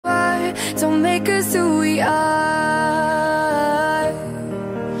apart. Don't make us who we are.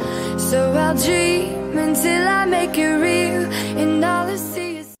 So I'll dream until I make it real, and all I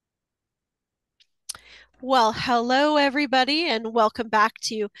see is. Well, hello everybody, and welcome back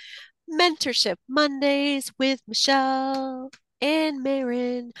to Mentorship Mondays with Michelle and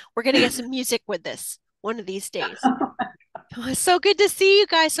Marin. We're gonna get some music with this one of these days. Oh, so good to see you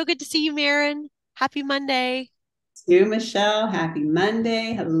guys. So good to see you, Marin. Happy Monday. To Michelle, happy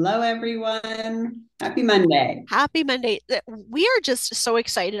Monday. Hello, everyone. Happy Monday. Happy Monday. We are just so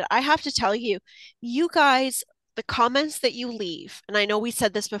excited. I have to tell you, you guys, the comments that you leave, and I know we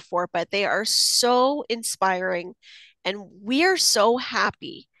said this before, but they are so inspiring. And we are so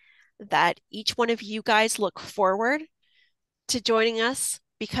happy that each one of you guys look forward to joining us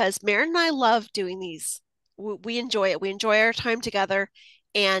because Maren and I love doing these. We enjoy it. We enjoy our time together.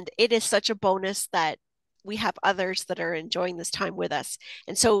 And it is such a bonus that we have others that are enjoying this time with us.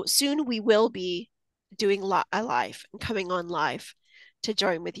 And so soon we will be doing a live and coming on live to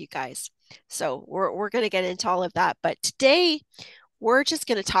join with you guys. So we're going to get into all of that. But today we're just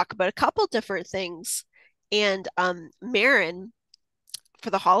going to talk about a couple different things. And Maren, for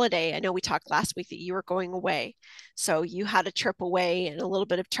the holiday, I know we talked last week that you were going away. So you had a trip away and a little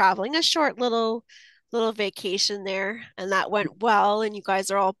bit of traveling, a short little vacation there, and that went well, and you guys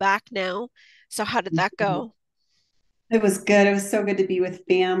are all back now. So how did that go? It was good. It was so good to be with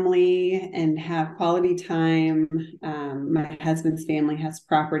family and have quality time. My husband's family has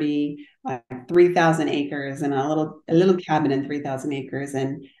property, 3,000 acres, and a little cabin in 3,000 acres,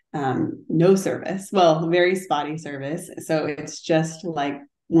 and no service. Well, very spotty service. So it's just like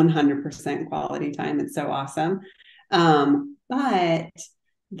 100% quality time. It's so awesome. But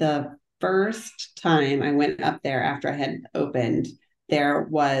the first time I went up there after I had opened, there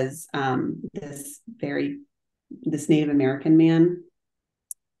was this Native American man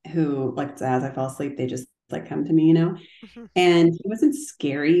who, like, as I fell asleep, they just like come to me. Mhm. And he wasn't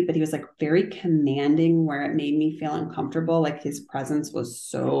scary, but he was like very commanding where it made me feel uncomfortable. Like his presence was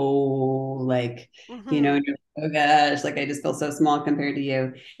so like, Mhm. you're like, oh gosh, like I just feel so small compared to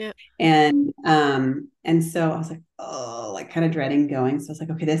you. Yeah. And so I was like, oh, like kind of dreading going. So I was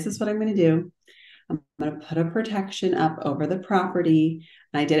like, okay, this is what I'm gonna do. I'm going to put a protection up over the property.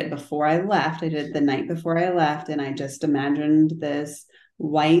 And I did it before I left. I did it the night before I left. And I just imagined this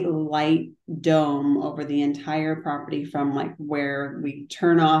white light dome over the entire property from like where we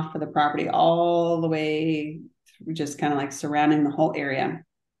turn off for the property all the way, just kind of like surrounding the whole area.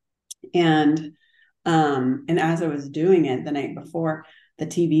 And as I was doing it the night before, the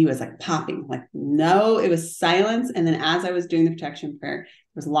TV was like popping, like no, it was silence. And then as I was doing the protection prayer, there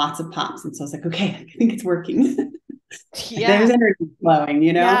was lots of pops. And so I was like, okay, I think it's working. Like there's Yeah. energy flowing.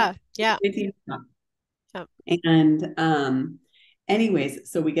 Yeah. Yeah. Yeah. And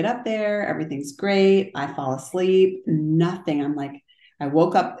anyways, so we get up there, everything's great. I fall asleep, nothing. I'm like, I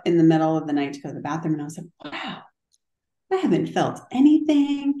woke up in the middle of the night to go to the bathroom and I was like, wow, I haven't felt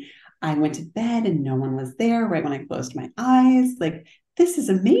anything. I went to bed and no one was there right when I closed my eyes. Like, this is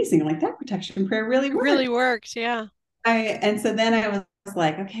amazing. Like, that protection prayer really It really worked. worked. Yeah. And so then I was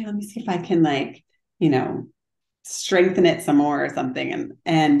like, okay, let me see if I can like, you know, strengthen it some more or something.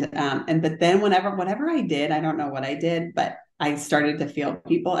 And but then whatever I did, I don't know what I did, but I started to feel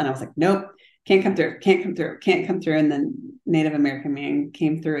people and I was like, nope, can't come through, can't come through, can't come through. And then Native American man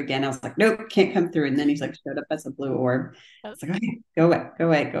came through again. I was like, nope, can't come through. And then he's like showed up as a blue orb. Yep. It's like, okay, go away, go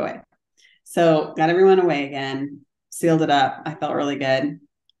away, go away. So got everyone away again, sealed it up. I felt really good.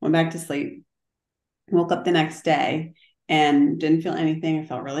 Went back to sleep. Woke up the next day and didn't feel anything. I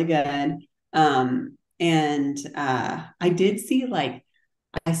felt really good. And I did see like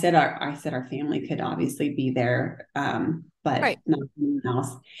I said our family could obviously be there, but Right. not anyone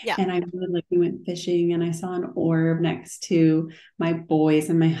else. Yeah. And I really like we went fishing and I saw an orb next to my boys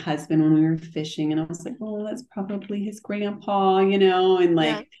and my husband when we were fishing, and I was like, oh, that's probably his grandpa, and Yeah.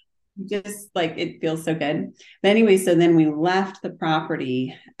 like just like it feels so good. But anyway, so then we left the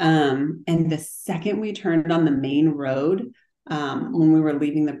property, and the second we turned on the main road, when we were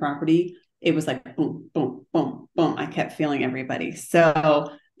leaving the property, it was like boom, boom, boom, boom. I kept feeling everybody.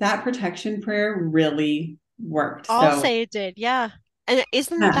 So that protection prayer really worked. I'll So say it did. Yeah. And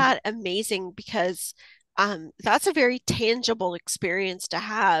isn't yeah, that amazing? Because that's a very tangible experience to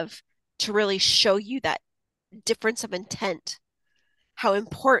have to really show you that difference of intent, how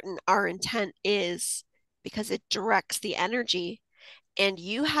important our intent is because it directs the energy. And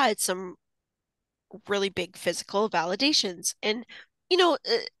you had some really big physical validations. And,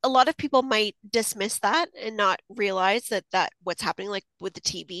 a lot of people might dismiss that and not realize that what's happening, like with the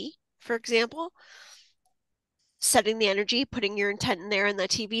TV, for example. setting the energy, putting your intent in there, and the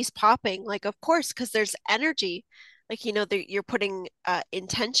TV's popping. Like, of course, because there's energy. Like, you're putting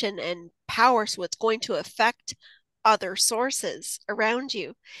intention and power, so it's going to affect other sources around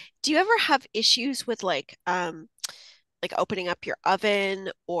you. Do you ever have issues with like opening up your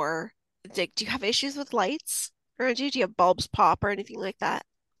oven, or like, do you have issues with lights around you? Do you have bulbs pop or anything like that?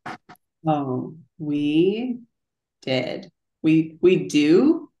 Oh, we did. We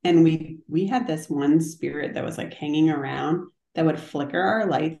do. And we had this one spirit that was like hanging around that would flicker our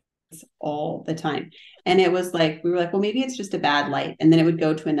lights all the time. And it was like, we were like, well, maybe it's just a bad light. And then it would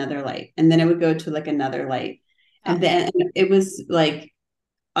go to another light. And then it would go to like another light. Yeah. And then it was like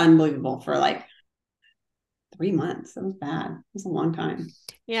unbelievable for like 3 months. It was bad. It was a long time.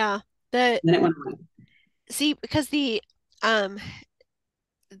 Yeah. The Then it went on. See, because um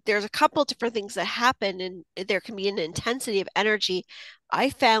there's a couple different things that happen, and there can be an intensity of energy. I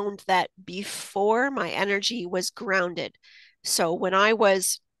found that before my energy was grounded. So when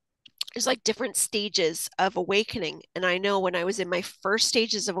there's like different stages of awakening. And I know when I was in my first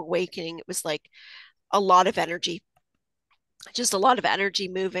stages of awakening, it was like a lot of energy, just a lot of energy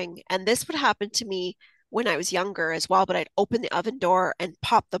moving. And this would happen to me when I was younger as well, but I'd open the oven door and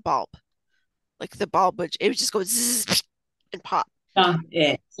pop the bulb. Like the bulb it would just go zzz and pop.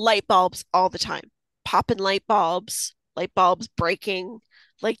 It. Light bulbs all the time, popping light bulbs breaking,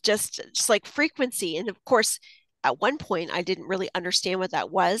 like just like frequency. And of course, at one point, I didn't really understand what that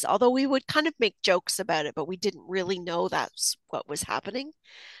was, although we would kind of make jokes about it, but we didn't really know that's what was happening.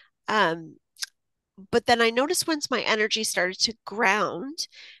 Um, but then I noticed once my energy started to ground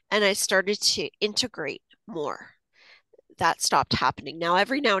and I started to integrate more, that stopped happening. Now,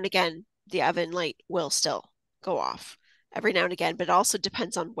 every now and again, the oven light will still go off every now and again, but it also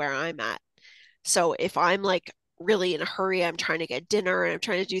depends on where I'm at. So if I'm like really in a hurry, I'm trying to get dinner and I'm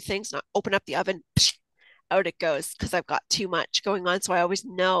trying to do things, and I open up the oven, psh, out it goes because I've got too much going on. So I always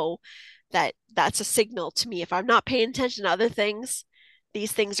know that that's a signal to me. If I'm not paying attention to other things,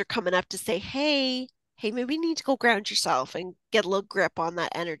 these things are coming up to say, hey, maybe you need to go ground yourself and get a little grip on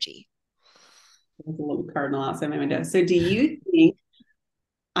that energy. There's a little cardinal outside my window. So do you think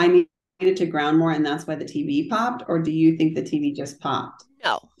I needed to ground more and that's why the TV popped? Or do you think the TV just popped?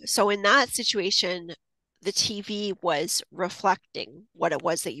 No. So in that situation, the TV was reflecting what it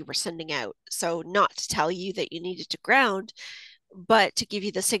was that you were sending out. So not to tell you that you needed to ground, but to give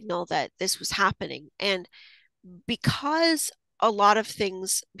you the signal that this was happening. And because a lot of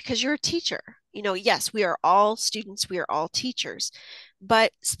things, because you're a teacher, yes, we are all students, we are all teachers,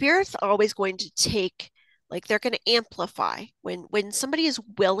 but spirit's always going to take, like, they're going to amplify when somebody is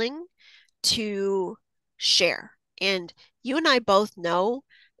willing to share. And you and I both know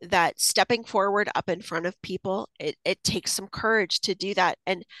that stepping forward up in front of people, it takes some courage to do that.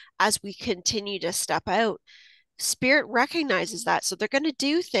 And as we continue to step out, spirit recognizes that. So they're going to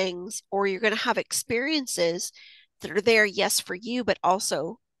do things, or you're going to have experiences that are there, yes, for you, but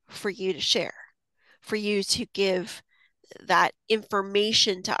also for you to share, for you to give that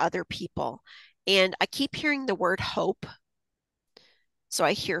information to other people. And I keep hearing the word hope. So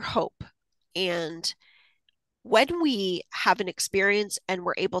I hear hope. And when we have an experience and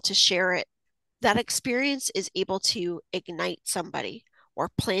we're able to share it, that experience is able to ignite somebody or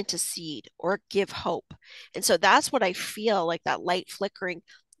plant a seed or give hope. And so that's what I feel like, that light flickering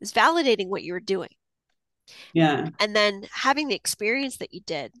is validating what you were doing. Yeah. And then having the experience that you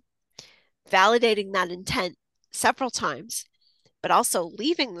did, validating that intent several times, but also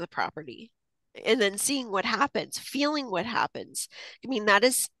leaving the property and then seeing what happens, feeling what happens. I mean, that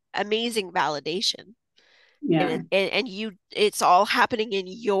is amazing validation. Yeah. And you, it's all happening in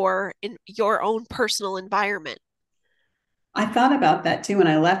your own personal environment. I thought about that too when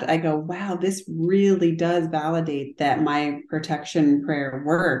I left. I go, wow, this really does validate that my protection prayer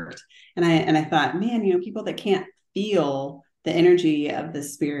worked. And I thought, man, people that can't feel the energy of the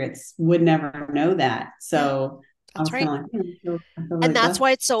spirits would never know that. Yeah, So I that's was kind right. of like, I feel And really that's blessed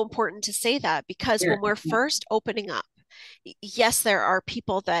why it's so important to say that, because when here. we're Yeah. first opening up, yes, there are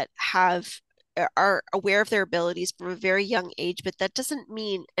people that are aware of their abilities from a very young age, but that doesn't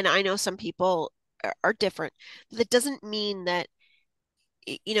mean, and I know some people are different, but that doesn't mean that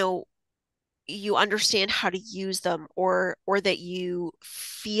you know you understand how to use them, or that you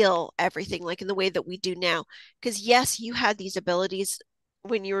feel everything like in the way that we do now. Because yes, you had these abilities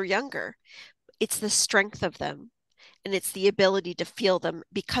when you were younger. It's the strength of them, and it's the ability to feel them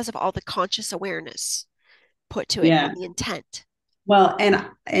because of all the conscious awareness put to it Yeah. and the intent. Well, and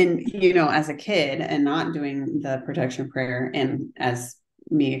as a kid and not doing the protection prayer, and as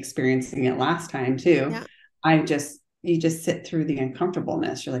me experiencing it last time too, Yeah. I just you just sit through the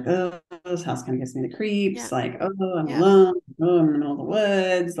uncomfortableness. You're like, oh, this house kind of gives me the Yeah. creeps. Like, oh, I'm Yeah. alone. Oh, I'm in the middle of the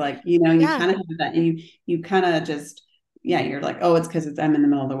woods. Like, you know, you Yeah. kind of have that, and you kind of just, yeah, you're like, oh, it's because I'm in the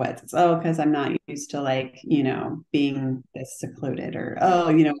middle of the woods. It's oh, because I'm not used to like, you know, being this secluded, or oh,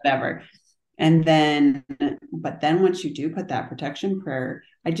 you know, whatever. And then, but then once you do put that protection prayer,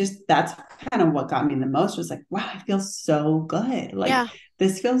 that's kind of what got me the most, was like, wow, I feel so good. Like Yeah.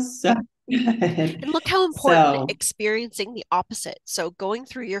 this feels so good. And look how important So, experiencing the opposite. So going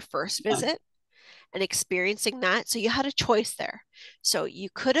through your first yeah. visit and experiencing that. So you had a choice there. So you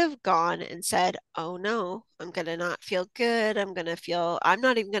could have gone and said, oh no, I'm going to not feel good. I'm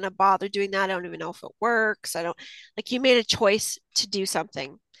not even going to bother doing that. I don't even know if it works. I don't like, you made a choice to do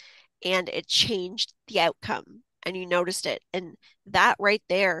something and it changed the outcome and you noticed it. And that right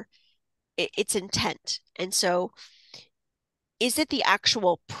there, it's intent. And so is it the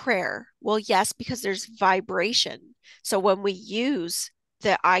actual prayer? Well, yes, because there's vibration. So when we use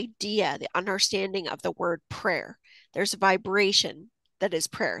the idea, the understanding of the word prayer, there's vibration that is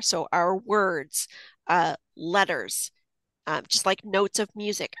prayer. So our words, letters, just like notes of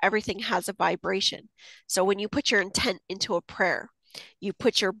music, everything has a vibration. So when you put your intent into a prayer, you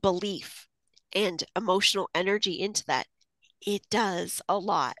put your belief and emotional energy into that, it does a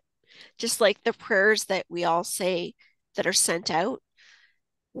lot. Just like the prayers that we all say that are sent out,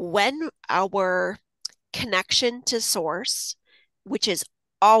 when our connection to source, which is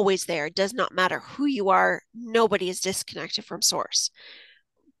always there, it does not matter who you are, nobody is disconnected from source.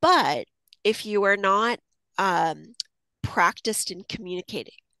 But if you are not um, practiced in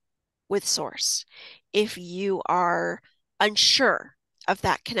communicating with source, if you are unsure of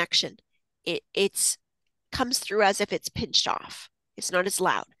that connection, it's comes through as if it's pinched off. It's not as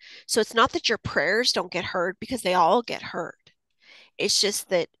loud. So it's not that your prayers don't get heard, because they all get heard. It's just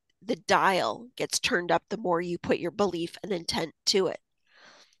that the dial gets turned up the more you put your belief and intent to it.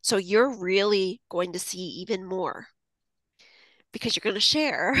 So you're really going to see even more because you're going to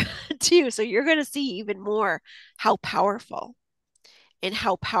share too. So you're going to see even more how powerful and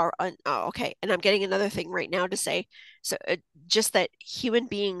how power. Oh, okay. And I'm getting another thing right now to say. So just that human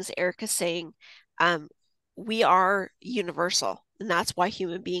beings, Erica's saying, um, we are universal. And that's why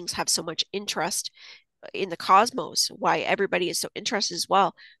human beings have so much interest in the cosmos, why everybody is so interested as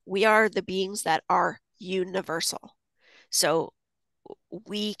well. We are the beings that are universal. So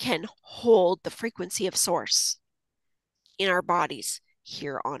we can hold the frequency of source in our bodies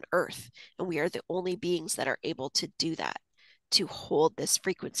here on Earth. And we are the only beings that are able to do that, to hold this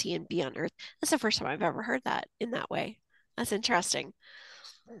frequency and be on Earth. That's the first time I've ever heard that in that way. That's interesting.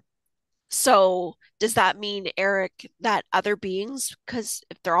 So does that mean, Eric, that other beings, because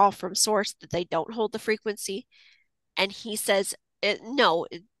if they're all from source, that they don't hold the frequency? And he says, no,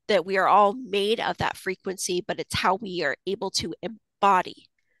 that we are all made of that frequency, but it's how we are able to embody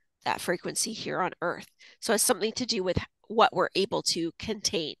that frequency here on Earth. So it's something to do with what we're able to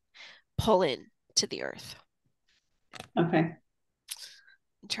contain, pull in to the Earth. Okay.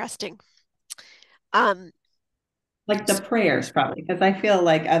 Interesting. Um, Like the prayers, probably, because I feel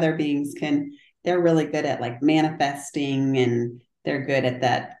like other beings they're really good at like manifesting, and they're good at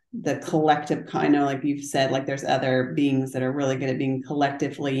that, the collective kind of, like you've said, like there's other beings that are really good at being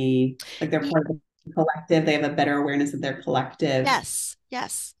collectively, like they're part of the collective. They have a better awareness of their collective, yes,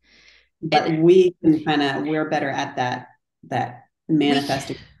 yes. And but we're better at that we,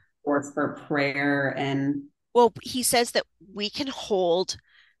 manifesting force for prayer. And well, he says that we can hold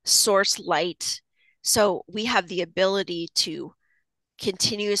source light. So we have the ability to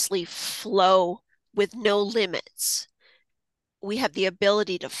continuously flow with no limits. We have the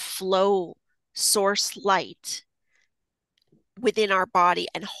ability to flow source light within our body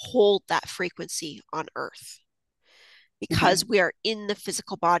and hold that frequency on Earth because okay. we are in the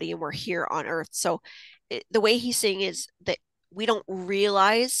physical body and we're here on Earth. So the way he's saying is that we don't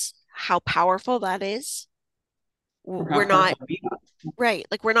realize how powerful that is. Or We're how not powerful we are. right,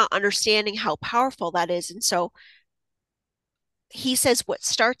 like we're not understanding how powerful that is. And so he says what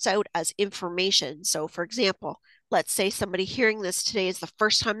starts out as information. So, for example, let's say somebody hearing this today is the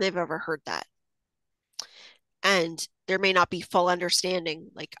first time they've ever heard that. And there may not be full understanding.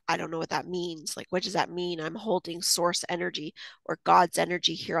 Like, I don't know what that means. Like, what does that mean? I'm holding source energy or God's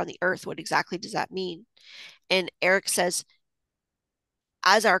energy here on the earth. What exactly does that mean? And Eric says,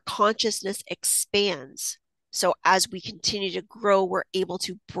 as our consciousness expands, so as we continue to grow, we're able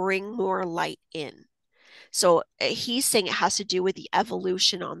to bring more light in. So he's saying it has to do with the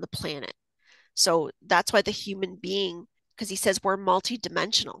evolution on the planet. So that's why the human being, because he says we're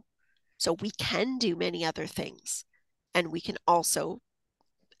multidimensional. So we can do many other things. And we can also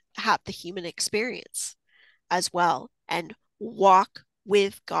have the human experience as well and walk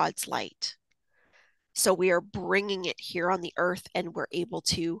with God's light. So we are bringing it here on the earth and we're able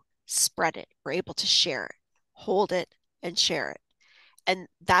to spread it. We're able to share it, hold it, and share it. And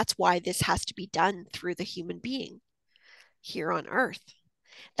that's why this has to be done through the human being here on earth.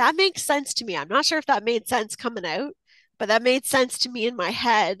 That makes sense to me. I'm not sure if that made sense coming out, but that made sense to me in my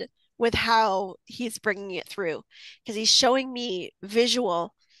head with how he's bringing it through, because he's showing me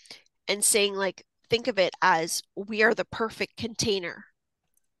visual and saying, like, think of it as we are the perfect container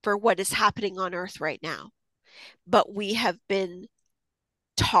for what is happening on earth right now. But we have been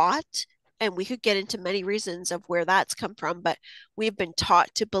taught, and we could get into many reasons of where that's come from, but we've been taught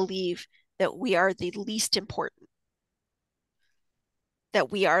to believe that we are the least important,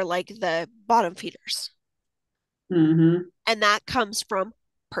 that we are like the bottom feeders. Mm-hmm. And that comes from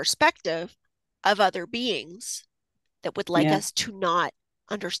perspective of other beings that would like Yeah. us to not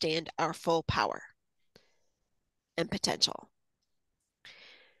understand our full power and potential.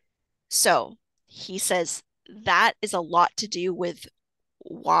 So he says that is a lot to do with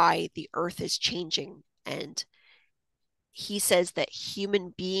why the earth is changing. And he says that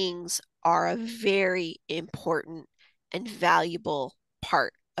human beings are a very important and valuable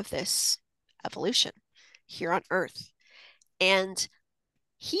part of this evolution here on earth. And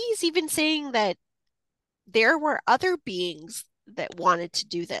he's even saying that there were other beings that wanted to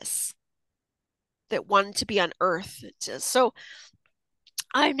do this, that wanted to be on earth. So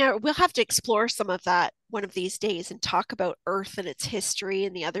we'll have to explore some of that one of these days and talk about earth and its history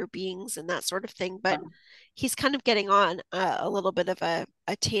and the other beings and that sort of thing. But he's kind of getting on a little bit of a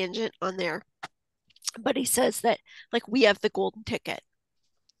tangent on there. But he says that, like, we have the golden ticket.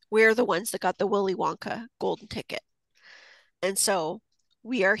 We're the ones that got the Willy Wonka golden ticket. And so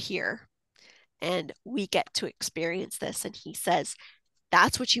we are here and we get to experience this. And he says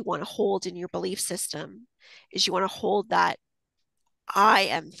that's what you want to hold in your belief system, is you want to hold that I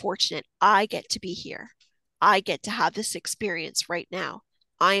am fortunate. I get to be here. I get to have this experience right now.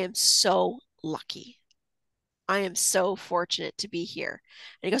 I am so lucky. I am so fortunate to be here.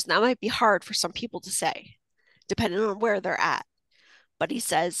 And he goes, that might be hard for some people to say, depending on where they're at. But he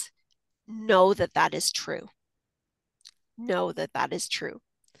says, know that that is true. Know that that is true.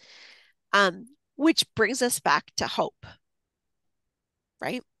 Which brings us back to hope,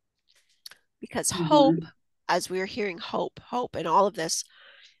 right? Because hope, as we're hearing hope in all of this,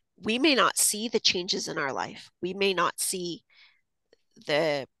 we may not see the changes in our life. We may not see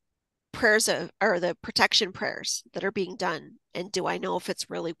the prayers or the protection prayers that are being done. And do I know if it's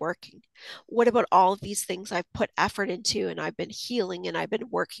really working? What about all of these things I've put effort into, and I've been healing and I've been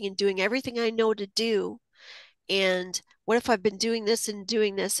working and doing everything I know to do? And what if I've been doing this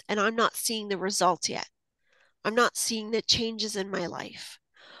and I'm not seeing the results yet? I'm not seeing the changes in my life.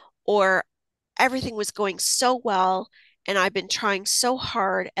 Or everything was going so well and I've been trying so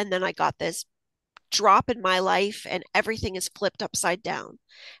hard, and then I got this drop in my life and everything is flipped upside down.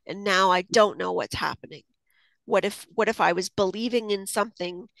 And now I don't know what's happening. What if I was believing in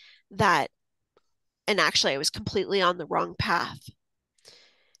something that, and actually I was completely on the wrong path?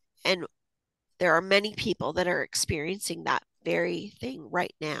 And there are many people that are experiencing that very thing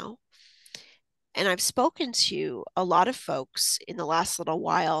right now. And I've spoken to a lot of folks in the last little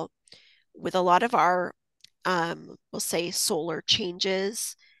while with a lot of our, we'll say, solar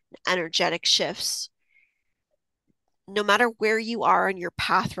changes, energetic shifts. No matter where you are on your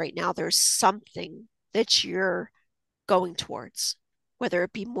path right now, there's something that you're going towards, whether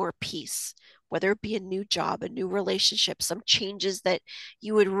it be more peace, whether it be a new job, a new relationship, some changes that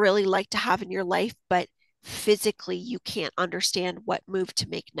you would really like to have in your life, but physically you can't understand what move to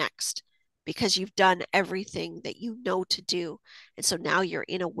make next because you've done everything that you know to do. And so now you're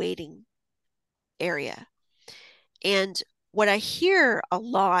in a waiting area. And what I hear a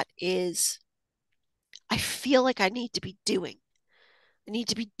lot is, I feel like I need to be doing. I need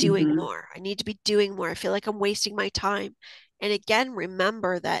to be doing more. I need to be doing more. I feel like I'm wasting my time. And again,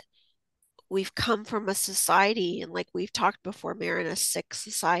 remember that we've come from a society, and like we've talked before, Marin, a sick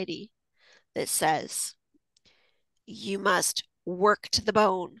society that says you must work to the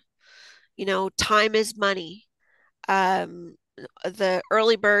bone. You know, time is money. The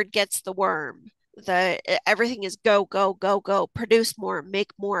early bird gets the worm. Everything is go, go, go, go. Produce more,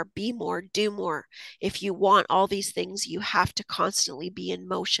 make more, be more, do more. If you want all these things, you have to constantly be in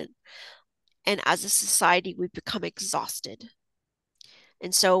motion. And as a society, we've become exhausted.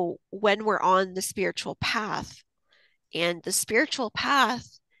 And so when we're on the spiritual path, and the spiritual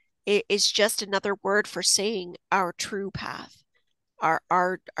path is just another word for saying our true path, our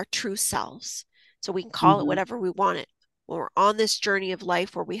true selves. So we can call it whatever we want it. When we're on this journey of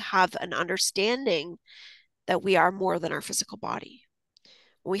life where we have an understanding that we are more than our physical body.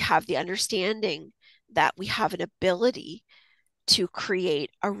 We have the understanding that we have an ability to create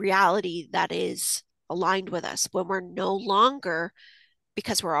a reality that is aligned with us when we're no longer,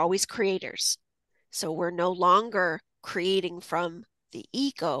 because we're always creators. So we're no longer creating from the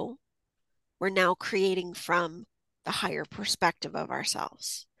ego. We're now creating from the higher perspective of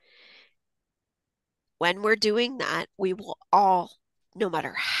ourselves. When we're doing that, we will all, no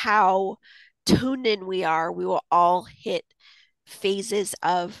matter how tuned in we are, we will all hit phases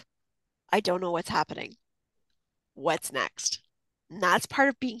of, I don't know what's happening. What's next? And that's part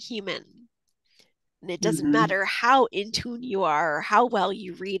of being human. And it doesn't Mm-hmm. matter how in tune you are or how well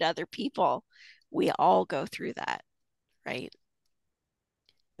you read other people. We all go through that, right?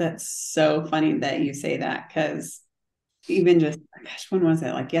 That's so funny that you say that, because even just, gosh, when was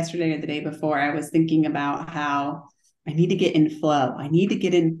it? Like yesterday or the day before, I was thinking about how I need to get in flow. I need to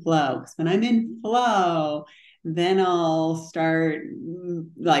get in flow, because when I'm in flow, then I'll start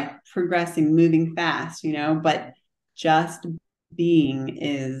like progressing, moving fast, but just being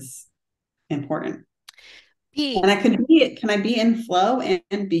is important. And Being, I could be, can I be in flow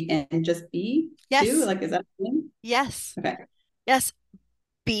and be, and just be too? yes, Like, is that a thing? yes, Okay. yes.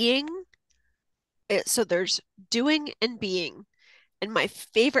 Being, so there's doing and being. And my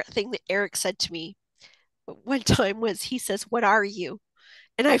favorite thing that Eric said to me one time was, he says, "What are you?"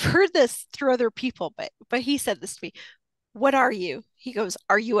 And I've heard this through other people, but he said this to me, "What are you?" He goes,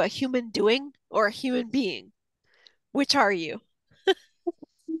 "Are you a human doing or a human being? Which are you?"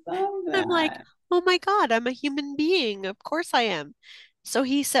 Love I'm like, that. "Oh my God, I'm a human being. Of course I am." So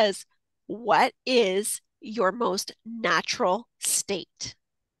he says, "What is your most natural state?"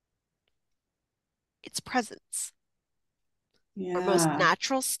 It's presence. Our most Yeah.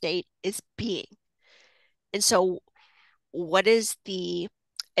 natural state is being. And so, what is the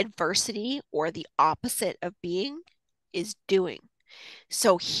adversity or the opposite of being? Is doing.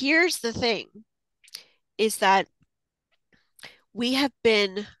 So, here's the thing is that we have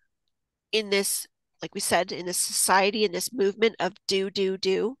been in this, like we said, in this society, in this movement of do,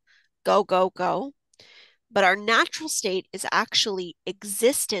 go, go, go. But our natural state is actually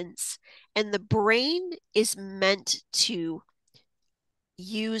existence, and the brain is meant to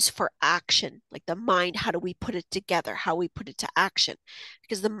use for action, like the mind. How do we put it together? How we put it to action?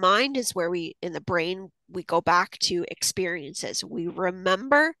 Because the mind is where we, in the brain, we go back to experiences. We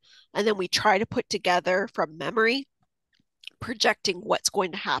remember, and then we try to put together from memory, projecting what's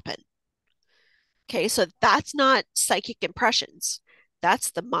going to happen. Okay, so that's not psychic impressions.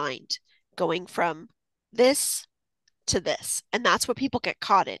 That's the mind going from this to this. And that's what people get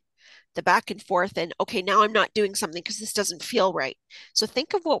caught in, the back and forth. And okay, now I'm not doing something because this doesn't feel right. So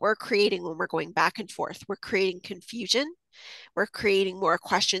think of what we're creating when we're going back and forth. We're creating confusion, we're creating more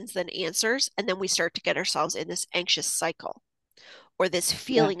questions than answers. And then we start to get ourselves in this anxious cycle or this Yeah.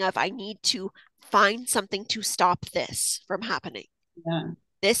 feeling of, I need to find something to stop this from happening. Yeah.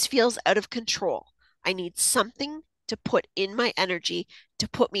 This feels out of control. I need something to put in my energy to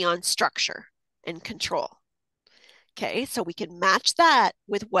put me on structure and control. Okay, so we can match that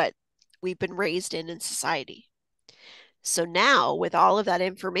with what we've been raised in society. So now, with all of that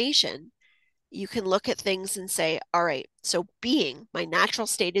information, you can look at things and say, all right, so being, my natural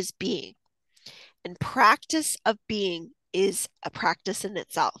state is being, and practice of being is a practice in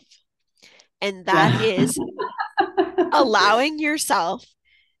itself. And that Yeah. is allowing yourself,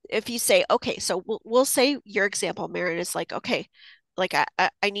 if you say, okay, so we'll say your example, Marin, is like, okay, like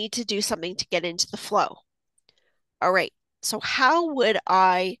I need to do something to get into the flow. All right, so how would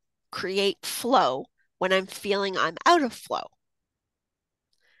I create flow when I'm feeling I'm out of flow?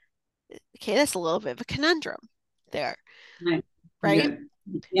 Okay, that's a little bit of a conundrum there, Right. right?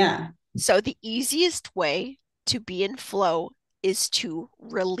 Good. Yeah. So the easiest way to be in flow is to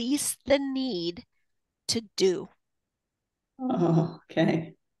release the need to do. Oh,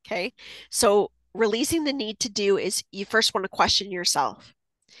 okay. Okay, so releasing the need to do is, you first want to question yourself.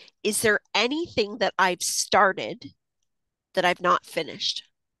 Is there anything that I've started that I've not finished?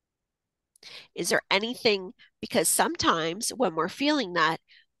 Is there anything, because sometimes when we're feeling that,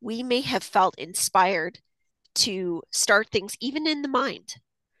 we may have felt inspired to start things even in the mind.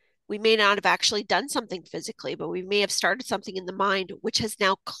 We may not have actually done something physically, but we may have started something in the mind, which has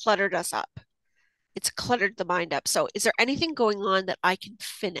now cluttered us up. It's cluttered the mind up. So, is there anything going on that I can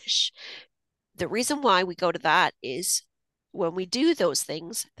finish? The reason why we go to that is when we do those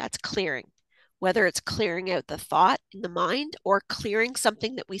things, that's clearing. Whether it's clearing out the thought in the mind or clearing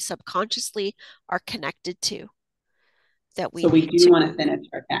something that we subconsciously are connected to that we So we need do to want to move. finish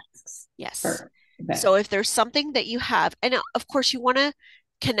our tasks Yes. first. Okay. So if there's something that you have, and of course you want to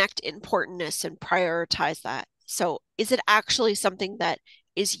connect importantness and prioritize that. So, is it actually something that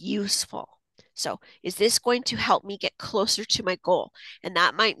is useful? So, is this going to help me get closer to my goal? And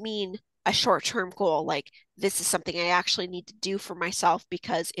that might mean a short-term goal, like this is something I actually need to do for myself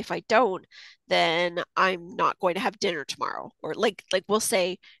because if I don't, then I'm not going to have dinner tomorrow. Or like we'll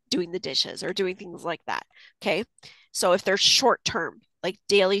say doing the dishes or doing things like that. Okay. So if they're short term, like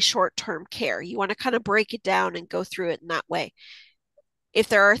daily short term care, you want to kind of break it down and go through it in that way. If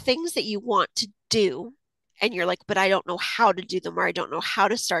there are things that you want to do and you're like, but I don't know how to do them or I don't know how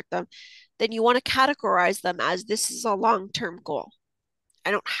to start them, then you want to categorize them as this is a long term goal. I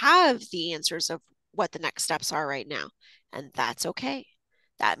don't have the answers of what the next steps are right now. And that's okay.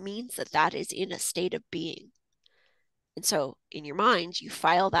 That means that that is in a state of being. And so in your mind, you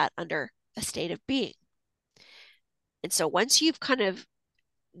file that under a state of being. And so once you've kind of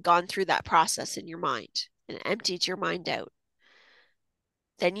gone through that process in your mind and emptied your mind out,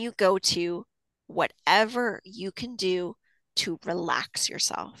 then you go to whatever you can do to relax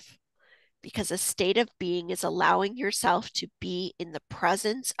yourself. Because a state of being is allowing yourself to be in the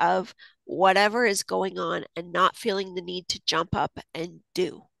presence of whatever is going on and not feeling the need to jump up and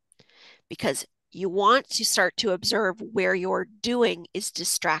do. Because you want to start to observe where your doing is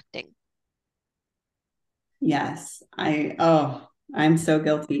distracting. Yes. I'm so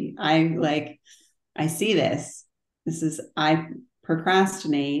guilty. I see this. I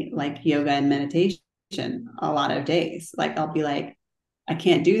procrastinate like yoga and meditation a lot of days. Like, I'll be like, I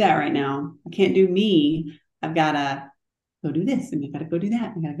can't do that right now. I can't do me. I've got to go do this and I got to go do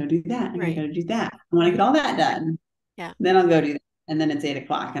that. I got to go do that. I got to Right. go do that. I want to get all that done. Yeah. Then I'll go do that. And then it's 8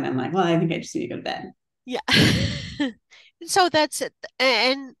 o'clock and I'm like, well, I think I just need to go to bed. Yeah. So that's it.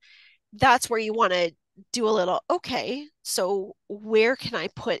 And that's where you want to do a little, okay, so where can I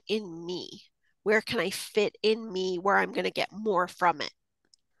put in me? Where can I fit in me where I'm going to get more from it?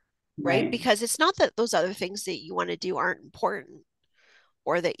 Right? Right. Because it's not that those other things that you want to do aren't important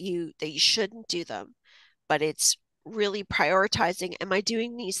or that you shouldn't do them, but it's really prioritizing, am I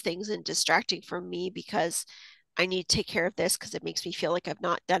doing these things and distracting from me because I need to take care of this because it makes me feel like I've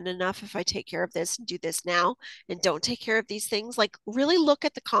not done enough if I take care of this and do this now and don't take care of these things. Like really look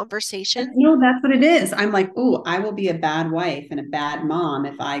at the conversation. No, that's what it is. I'm like, oh, I will be a bad wife and a bad mom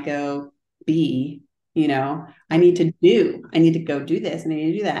if I go be, Yep. I need to go do this. And I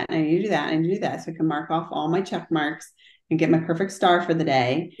need to do that. And I need to do that. And I need to do that. So I can mark off all my check marks and get my perfect star for the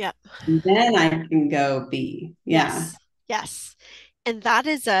day. Yep. And then I can go be. Yeah. Yes. Yes. And that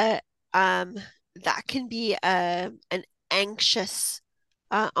is a um that can be an anxious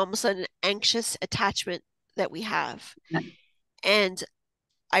almost an anxious attachment that we have. And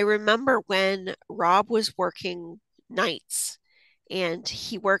I remember when Rob was working nights and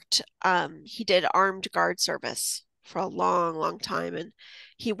he did armed guard service for a long, long time. And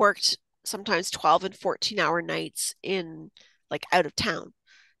he worked sometimes 12 and 14-hour nights in like out of town.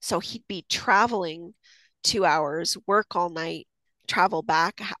 So he'd be traveling 2 hours, work all night, travel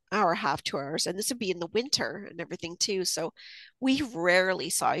back hour, half 2 hours. And this would be in the winter and everything too. So we rarely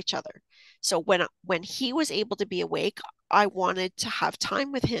saw each other. So when he was able to be awake, I wanted to have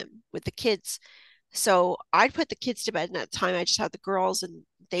time with him, with the kids. So I'd put the kids to bed, and at the time I just had the girls, and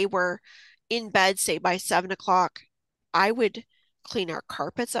they were in bed, say by 7 o'clock. I would clean our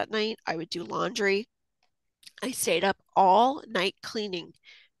carpets at night. I would do laundry. I stayed up all night cleaning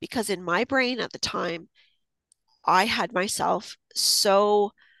because in my brain at the time, I had myself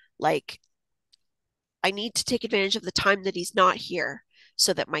so like, I need to take advantage of the time that he's not here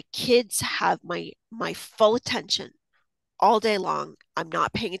so that my kids have my full attention all day long. I'm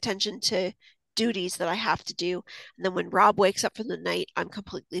not paying attention to duties that I have to do. And then when Rob wakes up from the night, I'm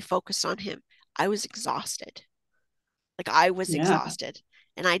completely focused on him. I was exhausted. Like I was Yeah. exhausted.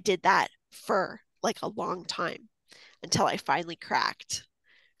 And I did that for like a long time until I finally cracked.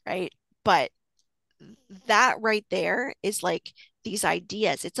 Right. But that right there is like these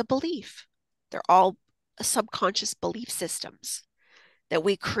ideas. It's a belief. They're all subconscious belief systems that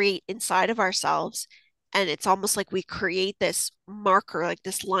we create inside of ourselves. And it's almost like we create this marker, like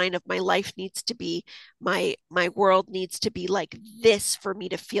this line of my life needs to be, my world needs to be like this for me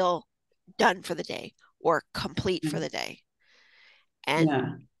to feel done for the day or complete for the day. And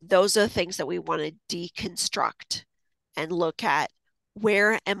Yeah. those are the things that we want to deconstruct and look at,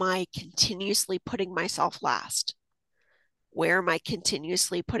 where am I continuously putting myself last? Where am I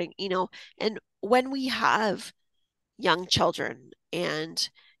continuously putting, and when we have young children and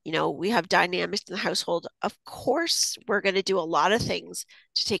we have dynamics in the household, of course we're going to do a lot of things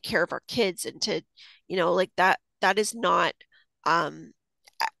to take care of our kids and to like that is not um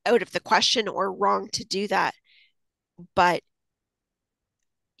out of the question or wrong to do that, but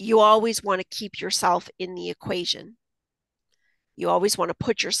you always want to keep yourself in the equation. You always want to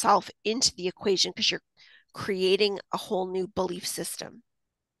put yourself into the equation because you're creating a whole new belief system.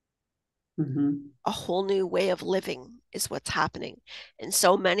 A whole new way of living is what's happening. And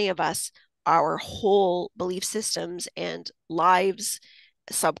so many of us, our whole belief systems and lives,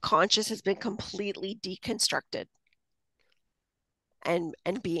 subconscious has been completely deconstructed and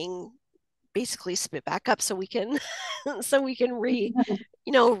being basically spit back up so we can redo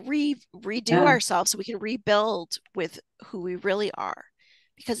Yeah. ourselves, so we can rebuild with who we really are,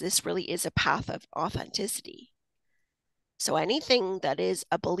 because this really is a path of authenticity. So anything that is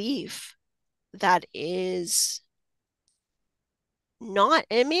a belief that is not,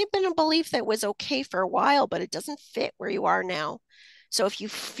 it may have been a belief that was okay for a while, but it doesn't fit where you are now. So if you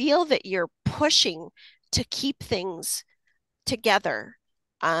feel that you're pushing to keep things together,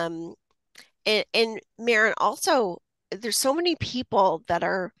 and Maren, also, there's so many people that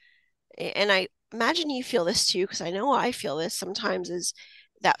are, and I imagine you feel this too, because I know I feel this sometimes, is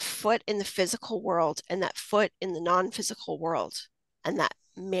that foot in the physical world and that foot in the non-physical world, and that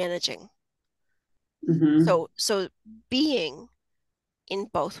managing. Mm-hmm. So being in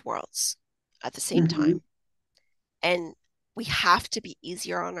both worlds at the same Mm-hmm. time. And we have to be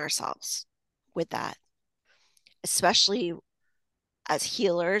easier on ourselves with that, especially as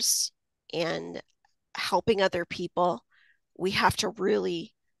healers and helping other people. We have to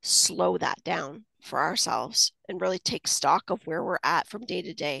really slow that down for ourselves and really take stock of where we're at from day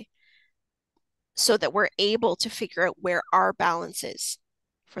to day so that we're able to figure out where our balance is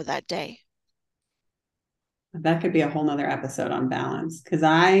for that day. That could be a whole nother episode on balance, because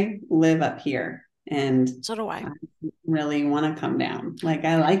I live up here and So do I. I really want to come down. Like,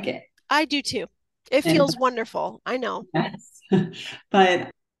 I like it. I do too. It And feels wonderful. I know. yes.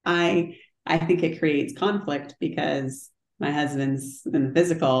 But I I think it creates conflict because my husband's in the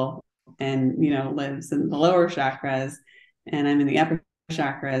physical and lives in the lower chakras and I'm in the upper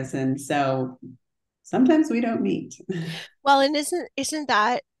chakras. And so sometimes we don't meet. Well, and isn't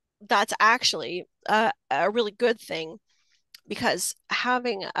that's actually a really good thing, because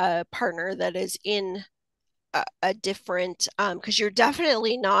having a partner that is in a different, because you're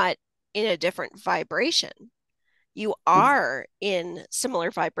definitely not in a different vibration. You are in similar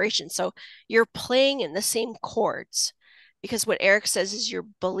vibration. So you're playing in the same chords, because what Eric says is your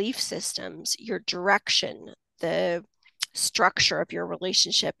belief systems, your direction, the structure of your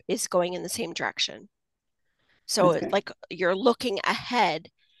relationship is going in the same direction. That's So good. like you're looking ahead,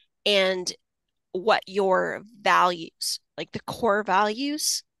 and what your values, like the core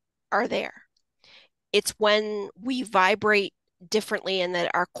values, are there. It's when we vibrate differently and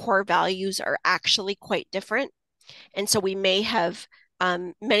that our core values are actually quite different. And so we may have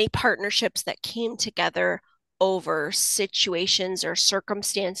many partnerships that came together over situations or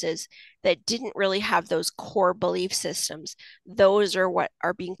circumstances that didn't really have those core belief systems. Those are what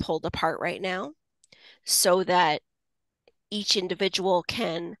are being pulled apart right now, so that each individual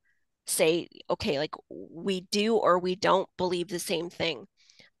can say, okay, like we do or we don't believe the same thing.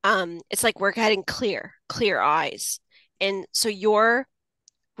 It's like we're getting clear eyes. And so your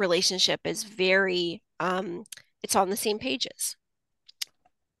relationship is very, it's on the same pages.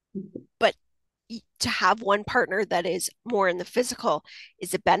 But to have one partner that is more in the physical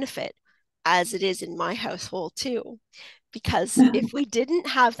is a benefit, as it is in my household too. Because if we didn't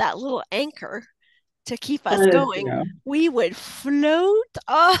have that little anchor to keep us That is going, true. we would float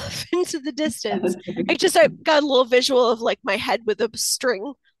off into the distance. I That got a little visual of like my head with a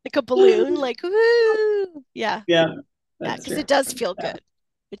string, like a balloon, is like woo. Yeah. Yeah, Yeah, that's because it true. does feel Yeah. good.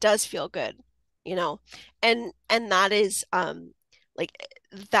 It does feel good, you know. And that is like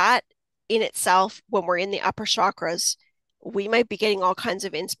that in itself, when we're in the upper chakras, we might be getting all kinds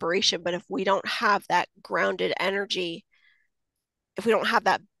of inspiration, but if we don't have that grounded energy, if we don't have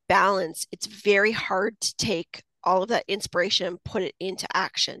that balance, it's very hard to take all of that inspiration and put it into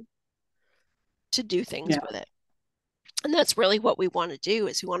action to do things Yeah. with it. And that's really what we want to do,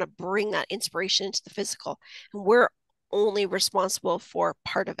 is we want to bring that inspiration into the physical. And we're only responsible for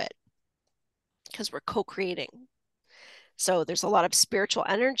part of it because we're co-creating. So there's a lot of spiritual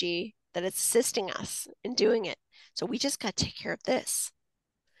energy that is assisting us in doing it. So we just got to take care of this.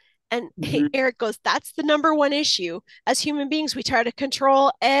 And Mhm. Eric goes, that's the number one issue. As human beings, we try to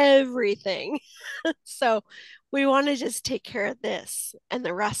control everything. So we want to just take care of this and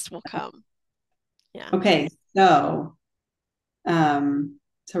the rest will come. Yeah. Okay, so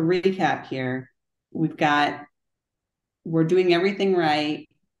to recap here, we've got we're doing everything right,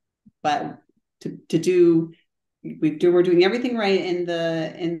 but to do we're doing everything right in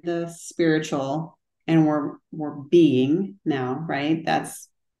the spiritual, and we're being now, right? That's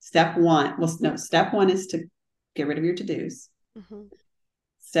step one. Well, no, step one is to get rid of your to-dos. Mhm.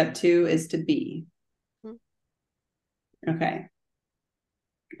 Step two is to be. Mhm. Okay.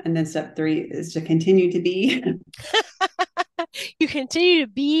 And then step three is to continue to be. You continue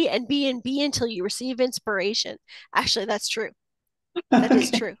to be and be and be until you receive inspiration. Actually, that's true. That is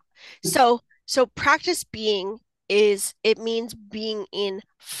Okay. true. So practice being is it means being in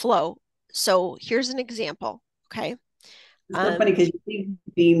flow. So here's an example. Okay. It's so funny Um, because you think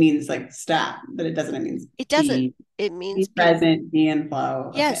be means like stop, but it doesn't. It means it doesn't. be, It be means be. present, be in flow.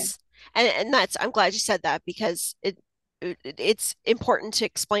 Okay. Yes. And that's I'm glad you said that because it's important to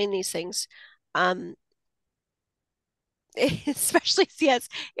explain these things. Um, especially yes,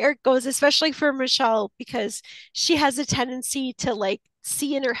 Eric goes, especially for Michelle, because she has a tendency to like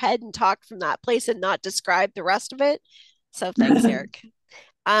see in her head and talk from that place and not describe the rest of it. So thanks, Eric.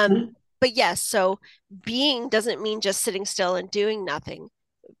 Um, but yes, so being doesn't mean just sitting still and doing nothing.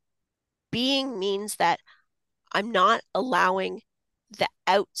 Being means that I'm not allowing the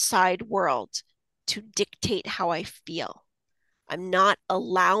outside world to dictate how I feel. I'm not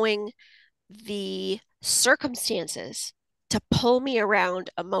allowing the circumstances to pull me around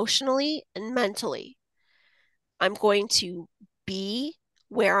emotionally and mentally. I'm going to be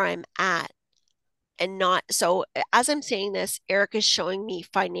where I'm at and not. So, as I'm saying this, Eric is showing me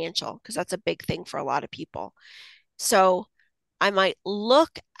financial because that's a big thing for a lot of people. So, I might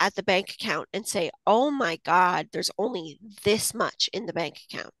look at the bank account and say, oh my God, there's only this much in the bank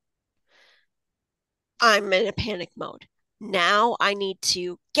account. I'm in a panic mode. Now I need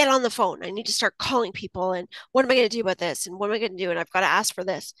to get on the phone. I need to start calling people. And what am I going to do about this? And what am I going to do? And I've got to ask for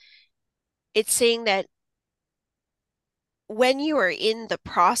this. It's saying that when you are in the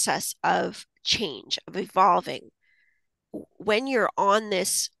process of change, of evolving, when you're on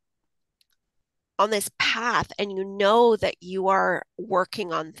this path and you know that you are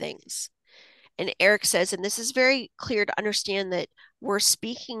working on things. And Eric says, and this is very clear to understand that we're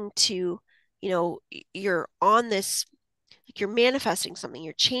speaking to, you're on this, like you're manifesting something,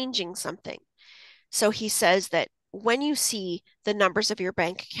 you're changing something. So he says that when you see the numbers of your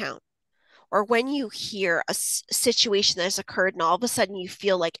bank account, or when you hear a situation that has occurred and all of a sudden you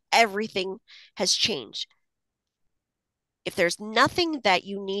feel like everything has changed, if there's nothing that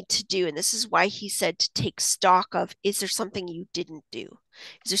you need to do, and this is why he said to take stock of, is there something you didn't do?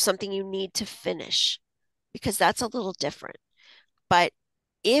 Is there something you need to finish? Because that's a little different. But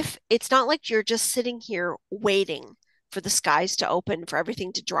if it's not like you're just sitting here waiting for the skies to open, for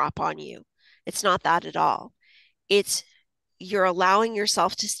everything to drop on you, it's not that at all. It's you're allowing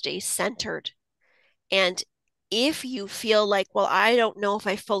yourself to stay centered. And if you feel like, well, I don't know if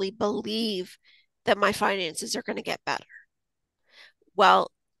I fully believe that my finances are going to get better,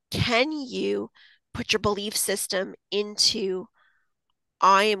 well, can you put your belief system into,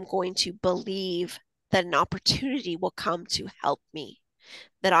 I am going to believe that an opportunity will come to help me,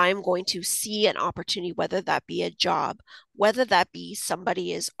 that I am going to see an opportunity, whether that be a job, whether that be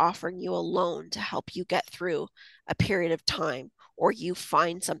somebody is offering you a loan to help you get through a period of time, or you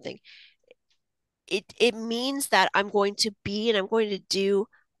find something. It means that I'm going to be and I'm going to do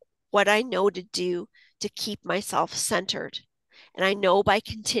what I know to do to keep myself centered. And I know by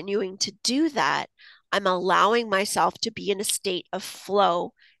continuing to do that, I'm allowing myself to be in a state of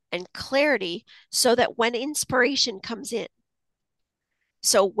flow and clarity so that when inspiration comes in,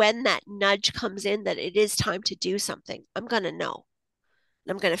 so when that nudge comes in that it is time to do something, I'm going to know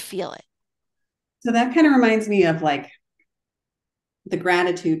and I'm going to feel it. So that kind of reminds me of like the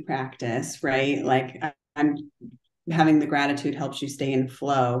gratitude practice, right? Like I'm having the gratitude helps you stay in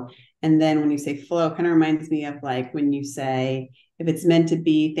flow. And then when you say flow, kind of reminds me of like when you say, if it's meant to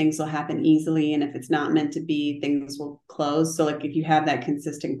be, things will happen easily. And if it's not meant to be, things will close. So like if you have that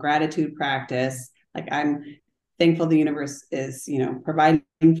consistent gratitude practice, like I'm thankful the universe is, providing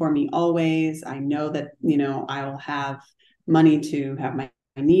for me always. I know that, I will have money to have my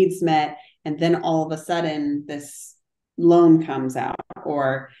needs met. And then all of a sudden this loan comes out,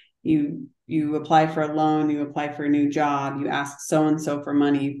 or you apply for a loan, you apply for a new job, you ask so and so for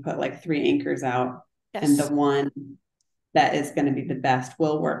money, you put like three anchors out, and the Yes. one that is going to be the best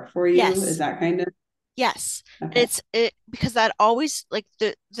will work for you. Is Yes. that kind of Yes. And okay? it's because that always like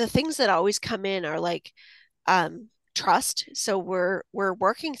the things that always come in are like trust. So we're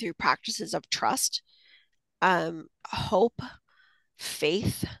working through practices of trust, hope,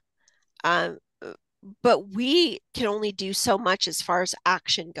 faith. Um, but we can only do so much as far as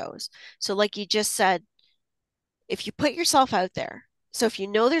action goes. So like you just said, if you put yourself out there, so if you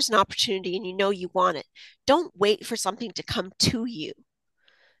know there's an opportunity and you know you want it, don't wait for something to come to you.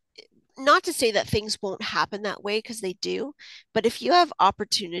 not to say that things won't happen that way, because they do, but if you have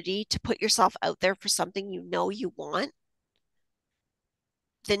opportunity to put yourself out there for something you know you want,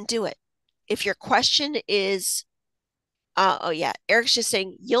 then do it. If your question is, oh yeah, Eric's just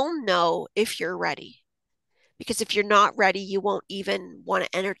saying you'll know if you're ready. Because if you're not ready, you won't even want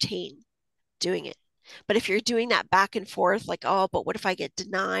to entertain doing it. But if you're doing that back and forth, like, oh, but what if I get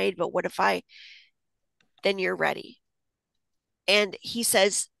denied? But what if I, then you're ready. And he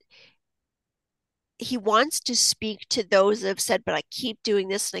says he wants to speak to those that have said, but I keep doing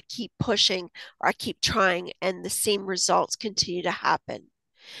this and I keep pushing or I keep trying and the same results continue to happen.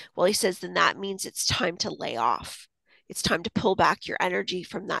 Well, he says, then that means it's time to lay off. It's time to pull back your energy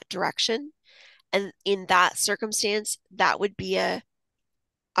from that direction. And in that circumstance, that would be um,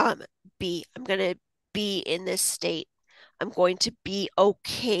 I'm going to be in this state. I'm going to be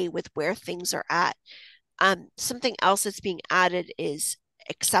okay with where things are at. Something else that's being added is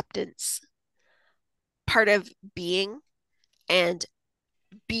acceptance. Part of being and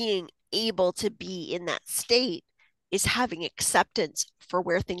being able to be in that state is having acceptance for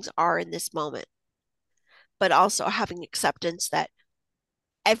where things are in this moment, but also having acceptance that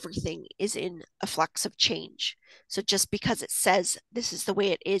everything is in a flux of change. So just because it says this is the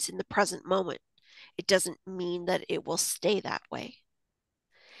way it is in the present moment, it doesn't mean that it will stay that way.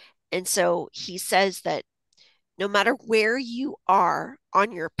 And so he says that no matter where you are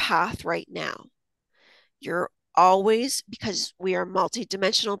on your path right now, you're always, because we are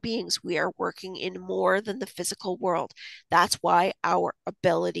multidimensional beings, we are working in more than the physical world. That's why our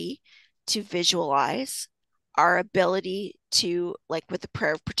ability to visualize, our ability to, like with the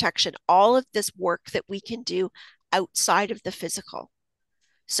prayer of protection, all of this work that we can do outside of the physical.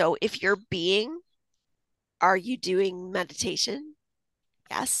 So if you're being, are you doing meditation?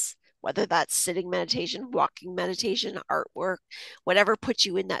 Yes. Whether that's sitting meditation, walking meditation, artwork, whatever puts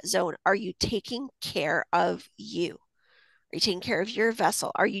you in that zone, are you taking care of you? Are you taking care of your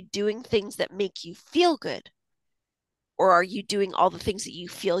vessel? Are you doing things that make you feel good? Or are you doing all the things that you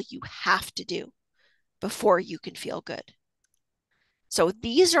feel you have to do before you can feel good? So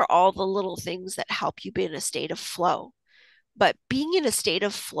these are all the little things that help you be in a state of flow. But being in a state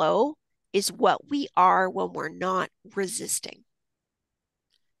of flow is what we are when we're not resisting.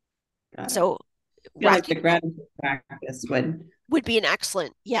 Got it. So I feel like the gratitude practice would be an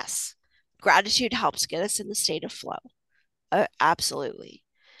excellent, yes. Gratitude helps get us in the state of flow. Absolutely.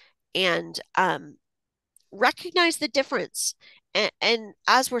 And recognize the difference. And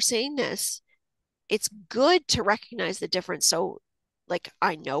as we're saying this, it's good to recognize the difference. So, like,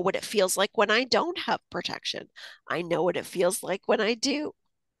 I know what it feels like when I don't have protection. I know what it feels like when I do.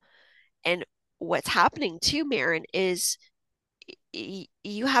 And what's happening too, Maren, is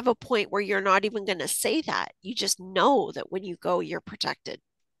you have a point where you're not even going to say that. You just know that when you go, you're protected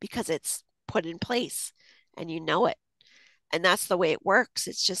because it's put in place and you know it. And that's the way it works.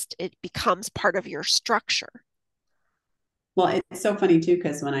 It's just, it becomes part of your structure. Well, it's so funny too,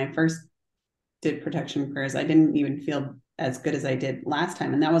 because when I first did protection prayers, I didn't even feel as good as I did last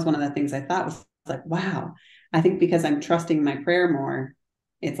time. And that was one of the things I thought was like, wow, I think because I'm trusting my prayer more,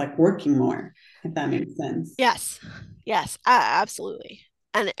 it's like working more, if that makes sense. Yes. Yes, absolutely.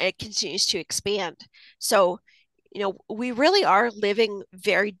 And it continues to expand. So, we really are living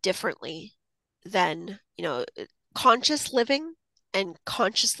very differently than, conscious living and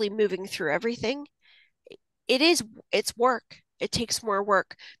consciously moving through everything. It's work. It takes more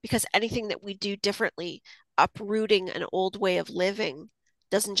work because anything that we do differently, uprooting an old way of living,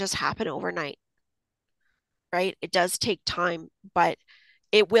 doesn't just happen overnight, right? It does take time, but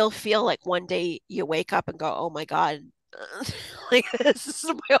it will feel like one day you wake up and go, oh my God, like this is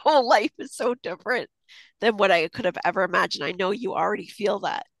my whole life is so different than what I could have ever imagined. I know you already feel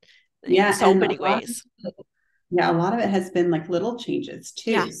that in Yeah. so And many ways. a lot of it has been like little changes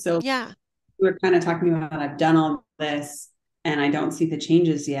Yeah. too. So Yeah. we were kind of talking about I've done all this and I don't see the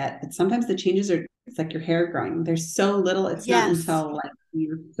changes yet. But sometimes the changes are it's like your hair growing. There's so little. It's not Yes. until like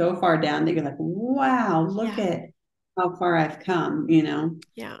you're so far down that you're like, wow, look Yeah. at how far I've come.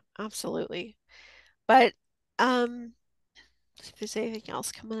 Yeah, absolutely. But if there's anything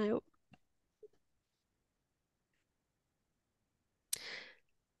else coming out.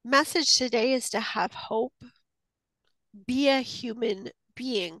 Message today is to have hope, be a human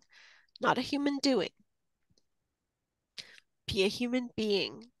being, not a human doing. Be a human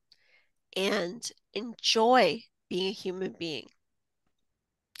being and enjoy being a human being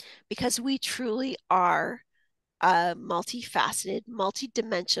because we truly are a multifaceted,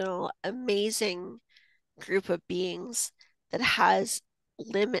 multidimensional, amazing group of beings that has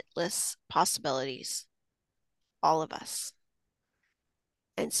limitless possibilities, all of us.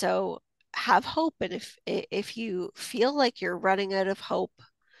 And so have hope. And if you feel like you're running out of hope,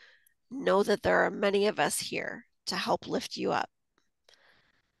 know that there are many of us here to help lift you up.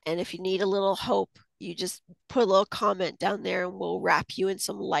 And if you need a little hope, you just put a little comment down there and we'll wrap you in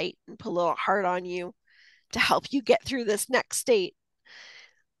some light and put a little heart on you to help you get through this next state.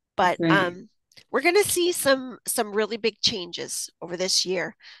 But Right. we're going to see some really big changes over this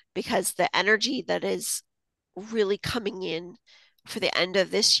year because the energy that is really coming in for the end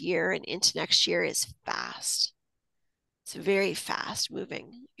of this year and into next year is fast. It's very fast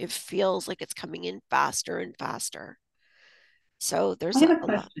moving. It feels like it's coming in faster and faster. So I there's have a a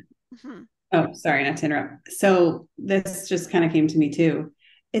lot. question. Mhm. Oh, sorry, not to interrupt. So this just kind of came to me too.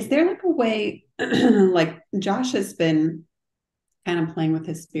 Is there like a way, like Josh has been kind of playing with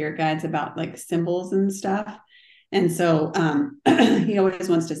his spirit guides about like symbols and stuff. And so he always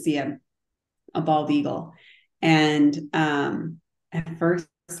wants to see a bald eagle. And at first,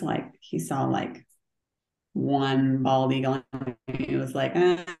 like he saw like one bald eagle. And he was like,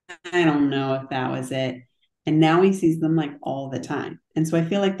 I don't know if that was it. And now he sees them like all the time. And so I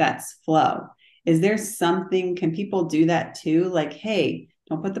feel like that's flow. Is there something, can people do that too? Like, hey,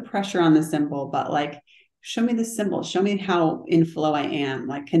 don't put the pressure on the symbol, but like, show me the symbol, show me how in flow I am.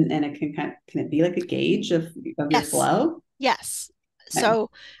 Like, and it can can it be like a gauge of your Yes. flow? Yes. Okay.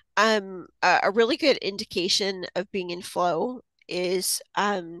 So a really good indication of being in flow is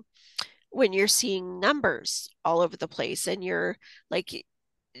when you're seeing numbers all over the place and you're like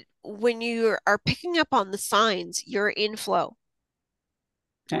when you are picking up on the signs, you're in flow.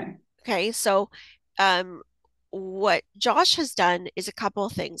 Okay. Okay, so um, what Josh has done is a couple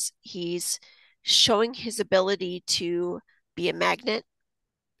of things. He's showing his ability to be a magnet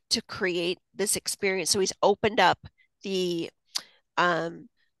to create this experience. So he's opened up the, um,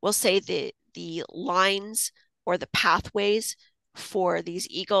 we'll say the lines or the pathways for these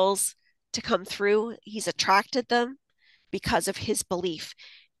eagles to come through. He's attracted them because of his belief.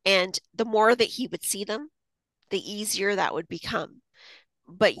 And the more that he would see them, the easier that would become.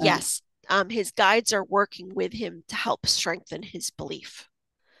 But Oh, yes, his guides are working with him to help strengthen his belief,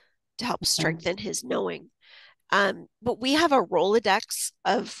 to help okay. strengthen his knowing. But we have a Rolodex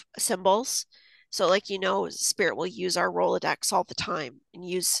of symbols. So, like, Spirit will use our Rolodex all the time and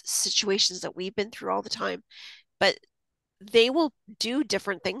use situations that we've been through all the time. But they will do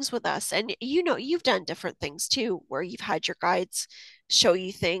different things with us. And you've done different things too, where you've had your guides show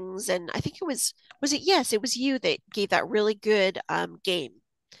you things. And I think was it, yes, it was you that gave that really good game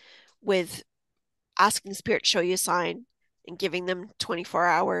with asking Spirit to show you a sign and giving them 24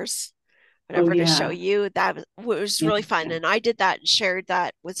 hours, Oh, whatever, to show yeah. you. That was Yeah. really fun. And I did that and shared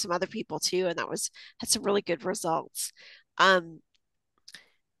that with some other people too. And had some really good results. Um,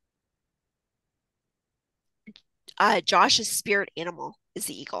 Josh's spirit animal is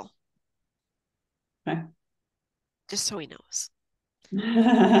the eagle, Okay. just so he knows.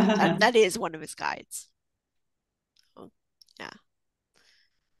 That is one of his guides. Oh, yeah,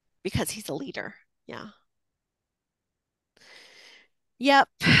 because he's a leader. Yeah. Yep.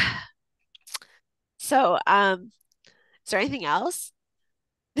 So, is there anything else?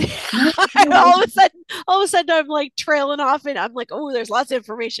 No, All of a sudden, I'm like trailing off, and I'm like, oh, there's lots of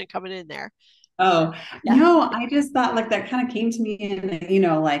information coming in there. oh, Yeah, no, I just thought like that kind of came to me in,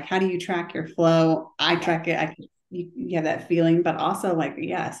 like how do you track your flow? I yeah, track it. You have that feeling, but also like,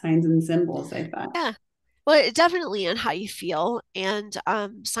 yeah, signs and symbols, I thought. yeah. Well, it definitely on how you feel and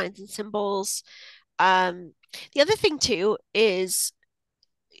signs and symbols. Um, the other thing too is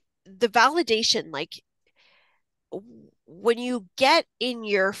the validation. Like when you get in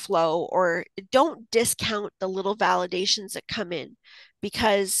your flow, or don't discount the little validations that come in,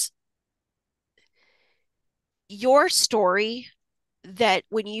 because your story, that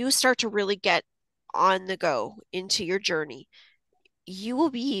when you start to really get on the go into your journey, you will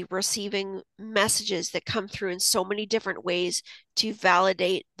be receiving messages that come through in so many different ways to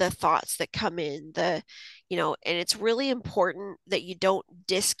validate the thoughts that come in. And it's really important that you don't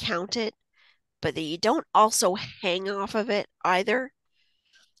discount it, but that you don't also hang off of it either.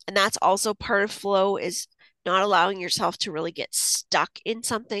 And that's also part of flow, is not allowing yourself to really get stuck in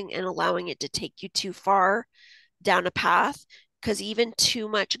something and allowing it to take you too far down a path, because even too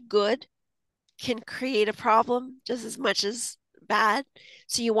much good can create a problem just as much as bad.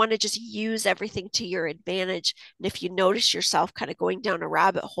 So you want to just use everything to your advantage. And if you notice yourself kind of going down a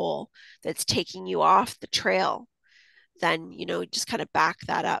rabbit hole that's taking you off the trail, then, just kind of back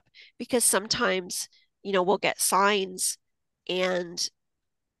that up, because sometimes, we'll get signs and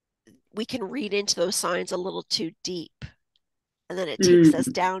we can read into those signs a little too deep. and then it takes us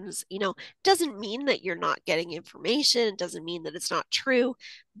Mm. down as, doesn't mean that you're not getting information. It doesn't mean that it's not true,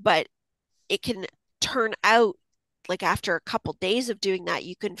 but it can turn out like after a couple days of doing that,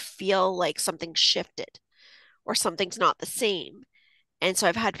 you can feel like something shifted or something's not the same. And so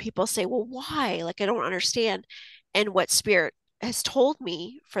I've had people say, well, why? Like, I don't understand. And what spirit has told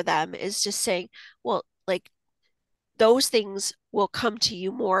me for them is just saying, well, like, those things will come to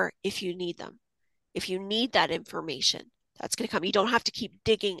you more if you need them. If you need that information, that's going to come. You don't have to keep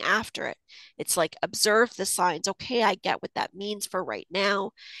digging after it. It's like observe the signs. Okay, I get what that means for right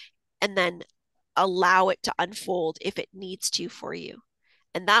now. And then allow it to unfold if it needs to for you.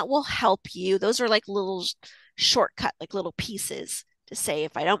 And that will help you. Those are like little shortcut, like little pieces to say,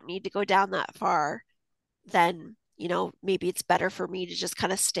 if I don't need to go down that far, then, maybe it's better for me to just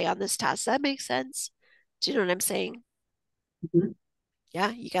kind of stay on this task. Does that make sense? Do you know what I'm saying? Mhm.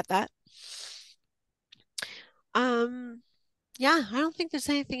 Yeah, you get that? Um, yeah, I don't think there's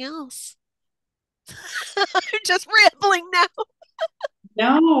anything else. I'm just rambling now.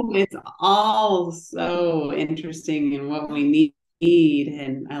 No, it's all so interesting and what we need,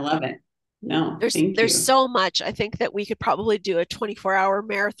 and I love it. No, There's thank there's you. so much. I think that we could probably do a 24-hour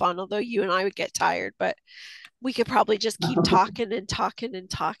marathon, although you and I would get tired, but we could probably just keep talking and talking and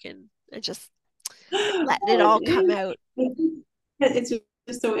talking and just letting it Well, it all come is. out. It's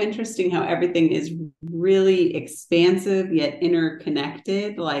just so interesting how everything is really expansive yet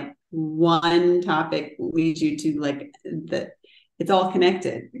interconnected. Like one topic leads you to like it's all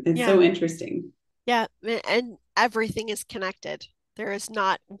connected. It's Yeah. so interesting. Yeah. And everything is connected. There is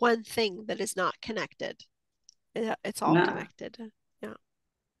not one thing that is not connected. It's all Yeah. connected. Yeah.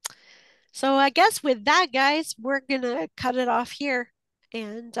 So I guess with that, guys, we're gonna cut it off here.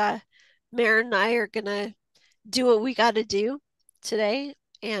 And Maren and I are gonna do what we gotta do today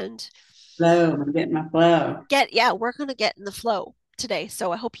and Flow. I'm getting my flow. we're gonna get in the flow today.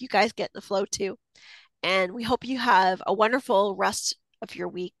 So I hope you guys get in the flow too. And we hope you have a wonderful rest of your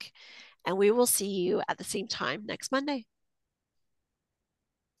week. And we will see you at the same time next Monday.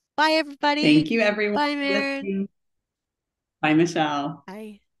 Bye, everybody. Thank you, everyone, Bye, for Maren. listening. Bye, Michelle.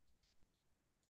 Bye.